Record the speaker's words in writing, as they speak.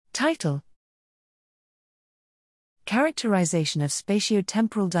Title: Characterization of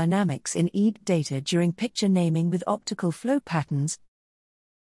spatiotemporal dynamics in EEG data during picture naming with optical flow patterns.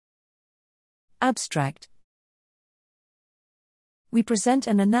 Abstract: We present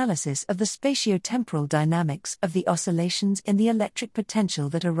an analysis of the spatiotemporal dynamics of the oscillations in the electric potential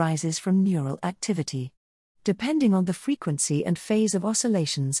that arises from neural activity. Depending on the frequency and phase of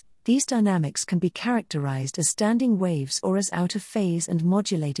oscillations, these dynamics can be characterized as standing waves or as out-of-phase and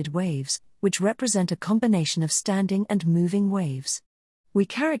modulated waves, which represent a combination of standing and moving waves. We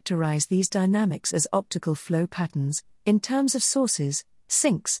characterize these dynamics as optical flow patterns, in terms of sources,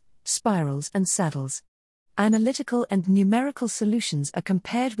 sinks, spirals and saddles. Analytical and numerical solutions are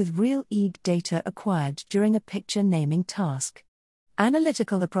compared with real EEG data acquired during a picture naming task.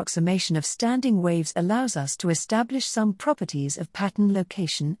 Analytical approximation of standing waves allows us to establish some properties of pattern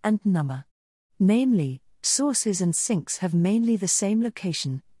location and number. Namely, sources and sinks have mainly the same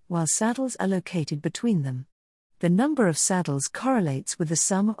location, while saddles are located between them. The number of saddles correlates with the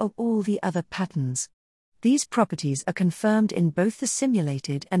sum of all the other patterns. These properties are confirmed in both the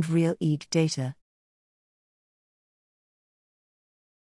simulated and real EEG data.